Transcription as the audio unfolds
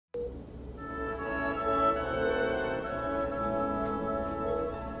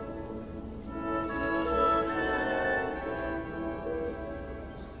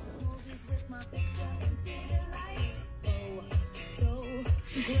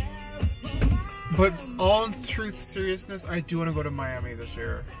But all in truth, seriousness, I do want to go to Miami this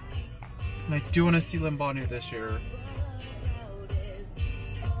year. And I do want to see Limbani this year.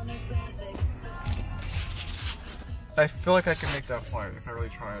 I feel like I can make that flight if I really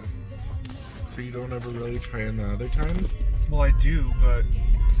tried. So you don't ever really try in the other times? Well, I do, but...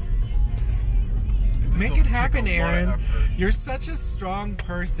 Make it happen, Aaron. You're such a strong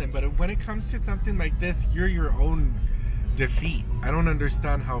person, but when it comes to something like this, you're your own defeat. I don't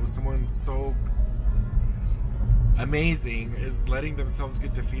understand how someone so amazing is letting themselves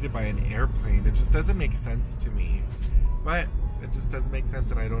get defeated by an airplane. It just doesn't make sense to me. But it just doesn't make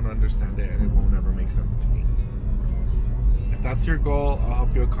sense, and I don't understand it, and it won't ever make sense to me. If that's your goal, I'll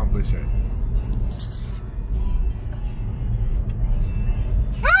help you accomplish it.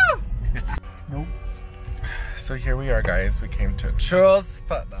 Nope. So here we are, guys. We came to Choose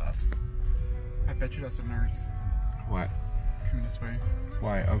Fitness. I bet you that's a nurse. What? Coming this way.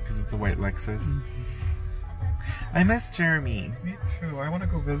 Why? Oh, because it's a white Lexus. I miss Jeremy. Me too. I want to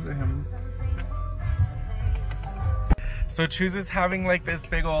go visit him. So Choose is having like this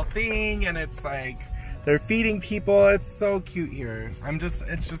big old thing, and it's like they're feeding people. It's so cute here.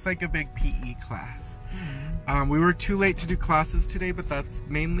 It's just like a big PE class. We were too late to do classes today, but that's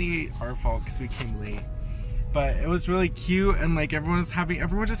mainly our fault because we came late. But it was really cute, and like everyone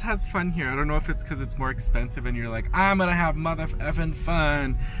just has fun here. I don't know if it's because it's more expensive and you're like, I'm gonna have mother effing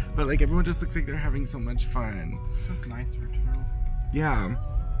fun, but like everyone just looks like they're having so much fun. It's just nicer too. Yeah.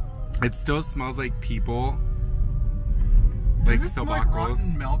 It still smells like people. Does it smell like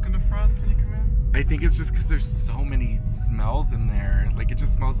rotten milk in the front when you come in? I think it's just because there's so many smells in there. Like it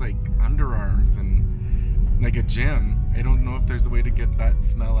just smells like underarms and like a gym. I don't know if there's a way to get that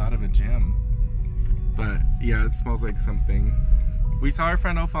smell out of a gym. But yeah, it smells like something. We saw our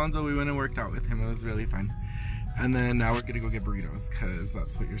friend Alfonso, we went and worked out with him. It was really fun. And then now we're gonna go get burritos because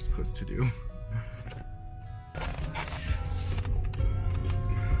that's what you're supposed to do.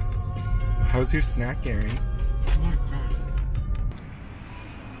 How's your snack, Aaron?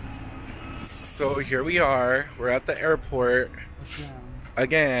 So here we are, we're at the airport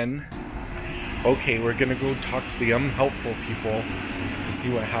again. Okay, we're gonna go talk to the unhelpful people and see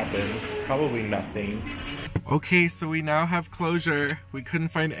what happens. Probably nothing. Okay, so we now have closure. We couldn't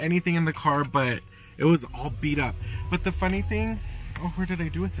find anything in the car, but it was all beat up. But the funny thing, oh, where did I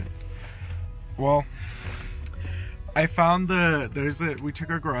do with it? Well, I found we took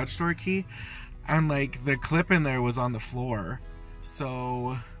our garage door key, and like the clip in there was on the floor.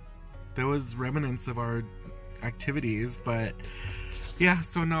 So there was remnants of our activities, but yeah,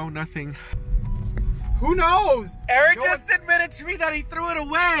 so no, nothing. Who knows? Eric just admitted to me that he threw it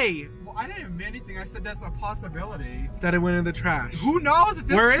away. Well, I didn't admit anything. I said that's a possibility. That it went in the trash. Who knows at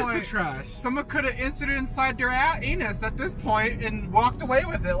this point? Where is the trash? Someone could have inserted it inside their anus at this point and walked away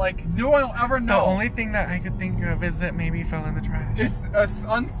with it. Like, no one will ever know. The only thing that I could think of is it maybe fell in the trash. It's an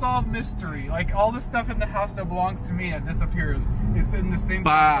unsolved mystery. Like, all the stuff in the house that belongs to me that disappears is in the same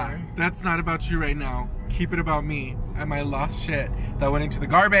category. That's not about you right now. Keep it about me and my lost shit that went into the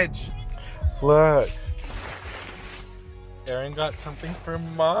garbage. Look. Erin got something for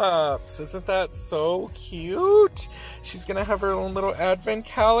Mops. Isn't that so cute? She's gonna have her own little advent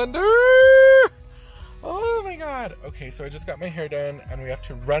calendar. Oh my god. Okay, so I just got my hair done and we have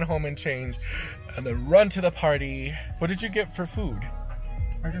to run home and change and then run to the party. What did you get for food?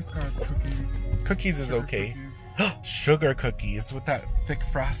 I just got cookies. Cookies is okay. Sugar cookies with that thick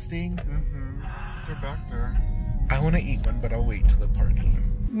frosting. They're back there. I want to eat one, but I'll wait till the party.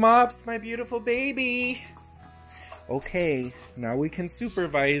 Mops, my beautiful baby. Okay, now we can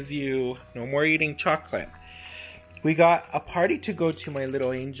supervise you. No more eating chocolate. We got a party to go to, my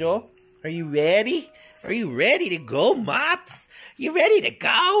little angel. Are you ready? Are you ready to go, Mops? You ready to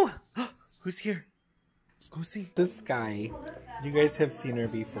go? Who's here? Go see. This guy. You guys have seen her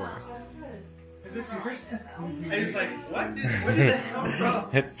before. Is this yours? I was like, what? Where did that come from?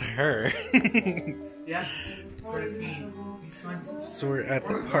 It's her. Yeah. 14. So we're at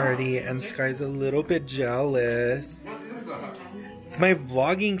the party and Sky's a little bit jealous. It's my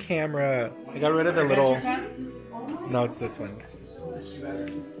vlogging camera. I got rid of the little... No, it's this one.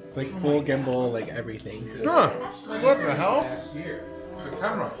 It's like full gimbal, like everything. Huh. What the hell? The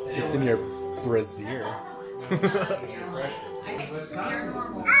camera. It's in your brassiere.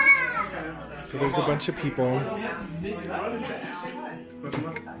 So there's a bunch of people.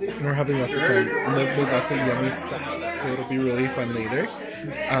 We're having lots of fun. Liv made lots of yummy stuff, so it'll be really fun later.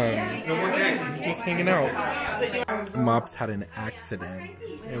 Just hanging out. Mops had an accident.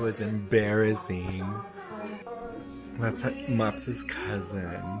 It was embarrassing. That's Mops'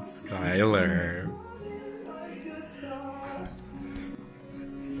 cousin, Skylar.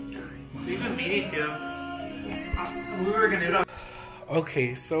 We've been meaning to. We were gonna do it.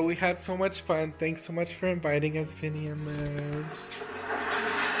 Okay, so we had so much fun. Thanks so much for inviting us, Vinny and Liz.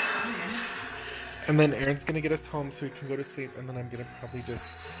 And then Aaron's gonna get us home so we can go to sleep, and then I'm gonna probably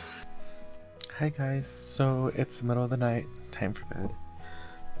just... Hi guys, so it's the middle of the night, time for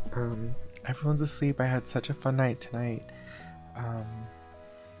bed. Everyone's asleep. I had such a fun night tonight.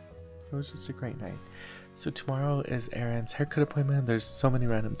 It was just a great night. So tomorrow is Aaron's haircut appointment. There's so many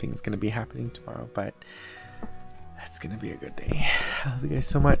random things gonna be happening tomorrow, but it's gonna be a good day. I love you guys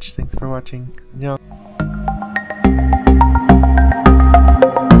so much. Thanks for watching.